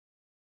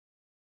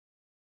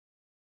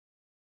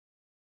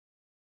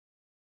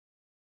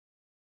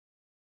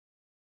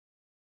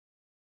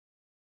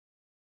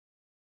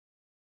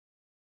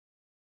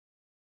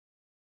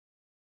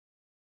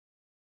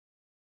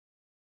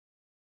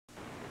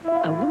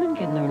A woman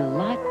can learn a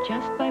lot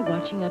just by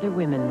watching other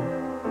women.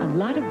 A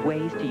lot of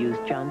ways to use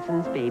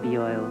Johnson's baby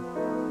oil.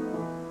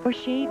 For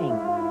shaving,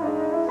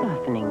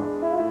 softening,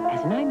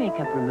 as an eye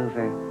makeup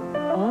remover.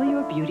 All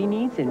your beauty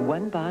needs in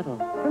one bottle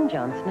from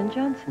Johnson &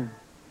 Johnson.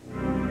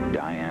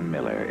 Diane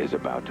Miller is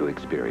about to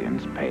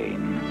experience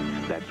pain.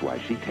 That's why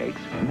she takes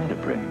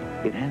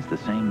Metaprin. It has the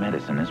same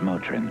medicine as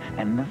Motrin,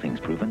 and nothing's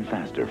proven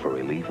faster for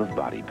relief of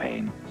body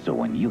pain. So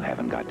when you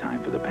haven't got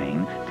time for the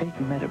pain, take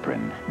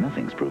Metaprin.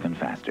 Nothing's proven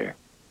faster.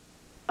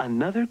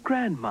 Another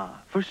grandma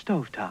for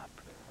stovetop.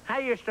 I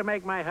used to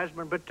make my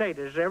husband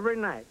potatoes every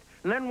night.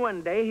 And then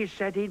one day he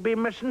said he'd be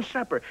missing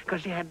supper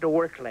because he had to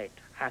work late.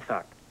 I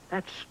thought,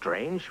 that's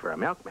strange for a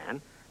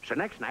milkman. So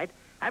next night,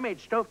 I made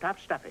stovetop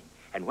stuffing.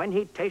 And when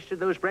he tasted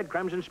those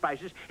breadcrumbs and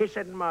spices, he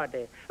said,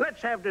 Marty,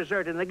 let's have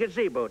dessert in the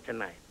gazebo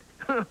tonight.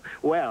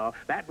 Well,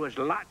 that was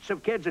lots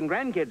of kids and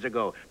grandkids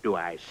ago. Do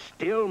I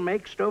still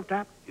make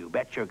stovetop? You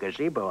bet your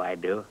gazebo I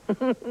do.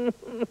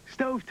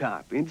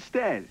 Stovetop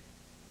instead.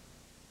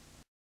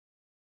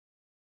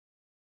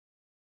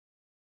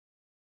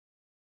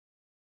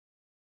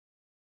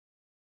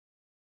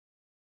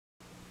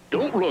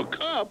 Don't look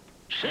up,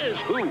 says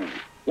who?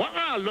 Well,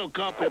 I'll look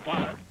up if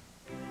I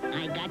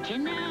got you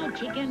now,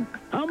 chicken.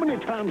 How many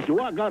times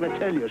do I gotta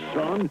tell you,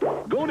 son?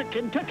 Go to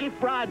Kentucky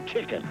Fried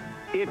Chicken.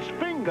 It's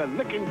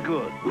finger-licking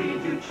good. We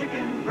do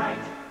chicken right.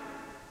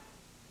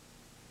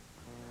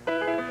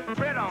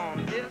 Bread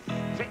on this,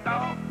 take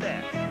off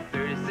that.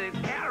 36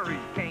 calories,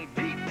 can't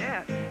beat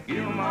that.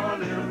 Give them all a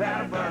little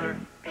pat of butter.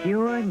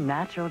 Pure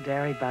natural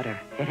dairy butter.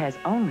 It has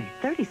only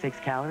 36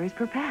 calories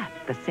per pat,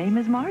 the same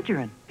as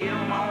margarine. Give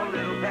them all a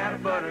little pat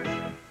of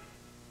butter.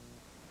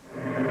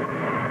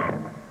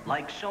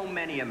 Like so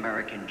many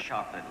American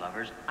chocolate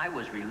lovers, I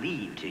was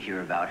relieved to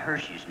hear about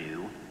Hershey's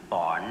new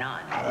Bar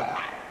None.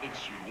 Its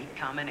unique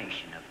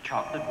combination of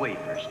chocolate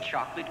wafers,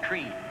 chocolate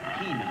cream,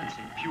 peanuts,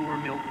 and pure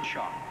milk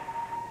chocolate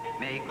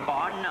make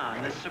Bar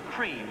None the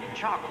supreme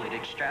chocolate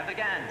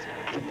extravaganza.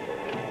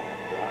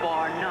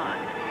 Bar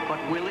None, but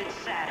will it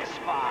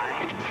satisfy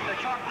the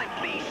chocolate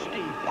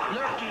beastie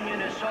lurking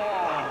in us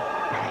all?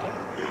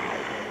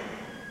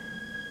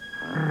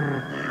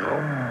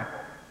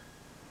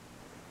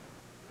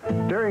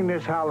 During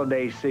this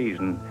holiday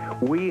season,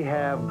 we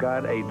have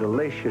got a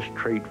delicious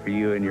treat for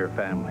you and your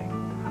family.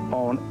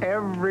 On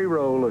every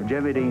roll of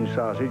Jimmy Dean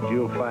sausage,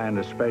 you'll find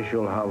a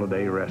special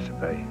holiday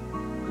recipe.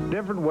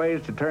 Different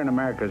ways to turn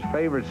America's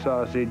favorite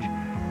sausage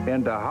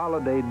into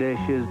holiday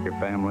dishes your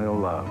family will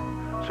love.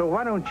 So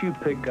why don't you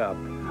pick up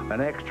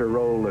an extra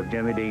roll of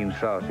Jimmy Dean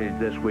sausage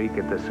this week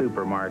at the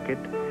supermarket,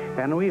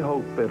 and we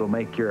hope it'll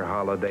make your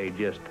holiday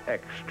just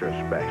extra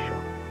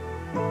special.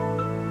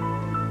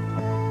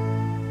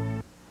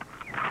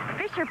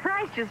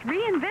 Fisher-Price just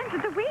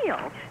reinvented the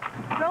wheel.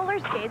 Roller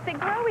skates that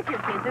grow with your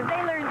kids as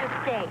they learn to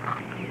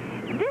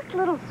skate. This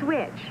little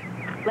switch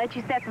lets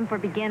you set them for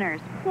beginners,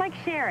 like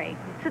Sherry,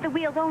 so the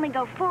wheels only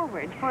go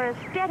forward for a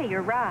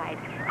steadier ride.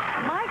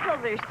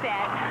 Michael's are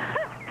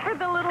set for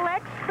the little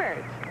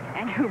experts.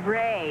 And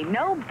hooray,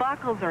 no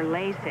buckles or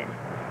laces.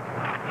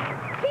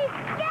 She's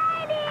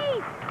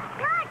skating!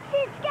 Look,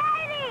 she's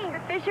skating!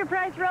 The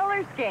Fisher-Price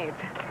roller skates.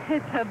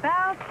 It's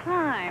about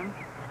time.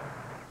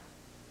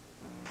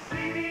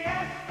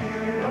 CBS,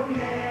 oh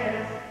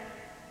yes.